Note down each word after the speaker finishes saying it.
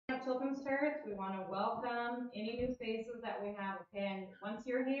Children's Church. We want to welcome any new faces that we have, okay? And once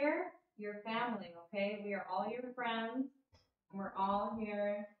you're here, you're family, okay? We are all your friends, and we're all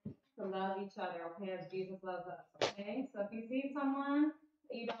here to love each other, okay, as Jesus loves us, okay? So if you see someone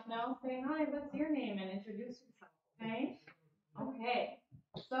that you don't know, say, hi, what's your name, and introduce yourself, okay? Okay,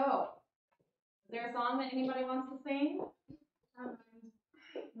 so, is there a song that anybody wants to sing?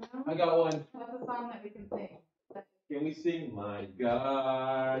 No? I got one. What's a song that we can sing? Can we sing, My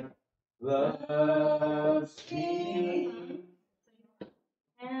God loves me?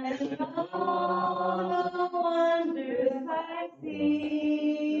 And all the wonders I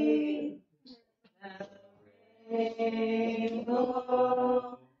see, the rainbow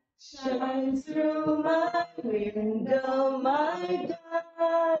shines through my window. My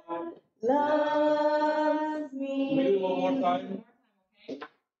God loves me. Can we do it one more time?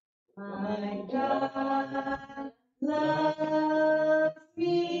 My God loves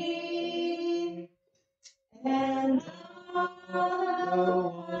me, and all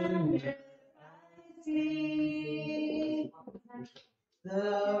the wonders I see,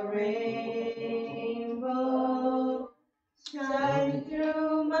 the rainbow shines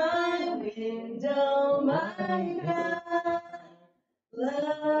through my window. My God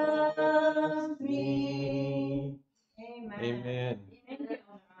loves me. Amen. Amen. Thank you,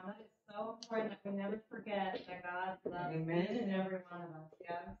 Elna. That is so important that we never forget that God loves each and every one of us.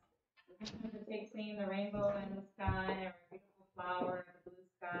 Yes. Sometimes it takes seeing the rainbow in the sky, or a beautiful flower, the blue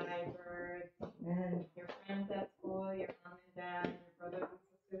sky, birds, and your friends at school, your mom and dad, your brothers and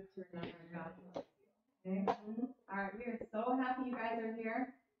sisters to remember God loves you. Okay? All right, we are so happy you guys are here.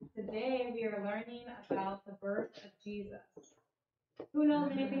 Today we are learning about the birth of Jesus. Who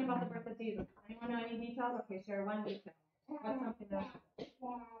knows anything about the birth of Jesus? Anyone know any details? Okay, share one detail. What's something that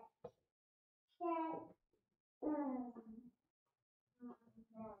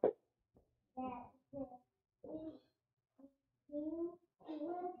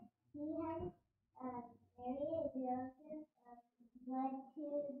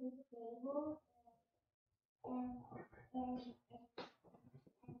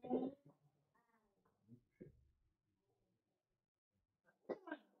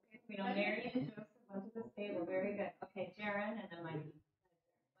we know Mary and Joseph went to the stable. Very good. Okay, Jaron and then Mikey.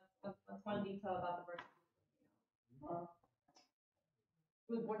 What's one detail about the birth of Jesus?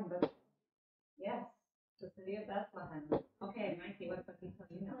 Who was born in Bethlehem? Yes, the city of Bethlehem. Okay, Mikey, what's the detail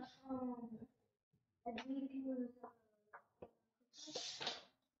you know?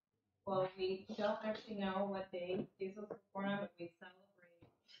 Well, we don't actually know what day Jesus was born on, but we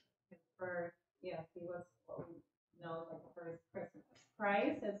celebrate his birth. Yes, he was what we know like the first Christmas.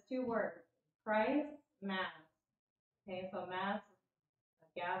 Christ is two words. Christ, Mass. Okay, so Mass is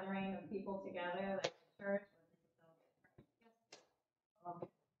a gathering of people together, like the church, where people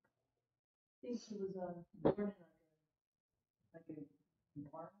celebrate Christ. Yes. I think he was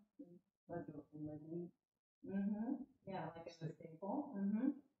born in like a barn, like a meat. Yeah, like in the stable.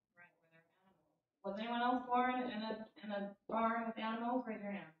 Right, where there are animals. Was anyone else born in a barn with animals? Raise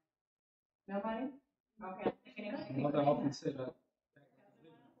your hand. Nobody? Okay. I think anybody Mother often said that.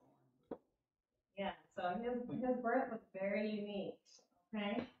 Yeah, so his birth was very unique.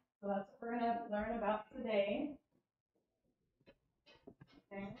 Okay, so that's what we're gonna learn about today.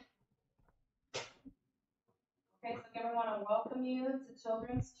 Okay. Okay, so again, we want to welcome you to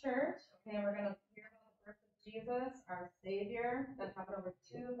Children's Church. Okay, and we're gonna hear about the birth of Jesus, our Savior, that happened over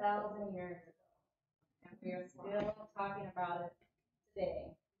 2,000 years ago, and we are still talking about it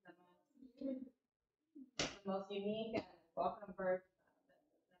today. The most unique and welcome birth that's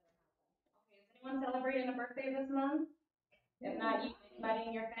ever happened. Okay, is anyone celebrating a birthday this month? If not you, anybody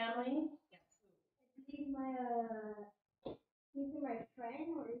in your family? Yes. He's my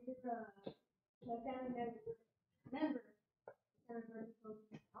friend, or is it my family member?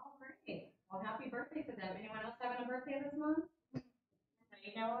 Oh, great. Well, happy birthday to them. Anyone else having a birthday this month that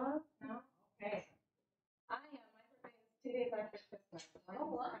you know of? No? Okay. I am. My birthday is 2 days after Christmas.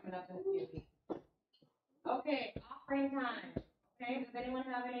 Oh, wow. Coming up in a few weeks. Okay, offering time. Okay, does anyone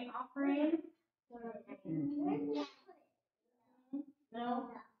have any offering? No?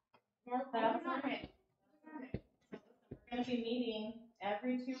 That's okay. Okay. So listen, we're going to be meeting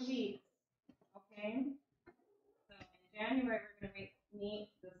every 2 weeks. Okay? So in January, we're going to meet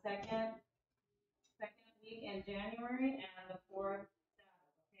the second week in January and the fourth Sabbath.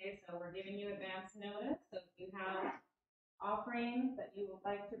 Okay, so we're giving you advance notice. So if you have offerings that you would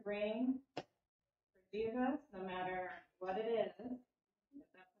like to bring for Jesus, no matter what it is, if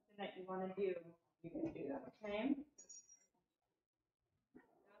that's something that you want to do, you can do that. Okay?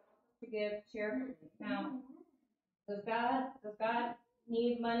 To give cheerfully. Now, does God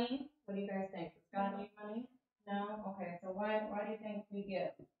need money? What do you guys think? Does God need money? No? Okay, so why do you think we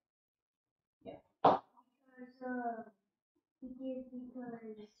give? Because we give because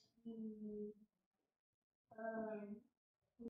we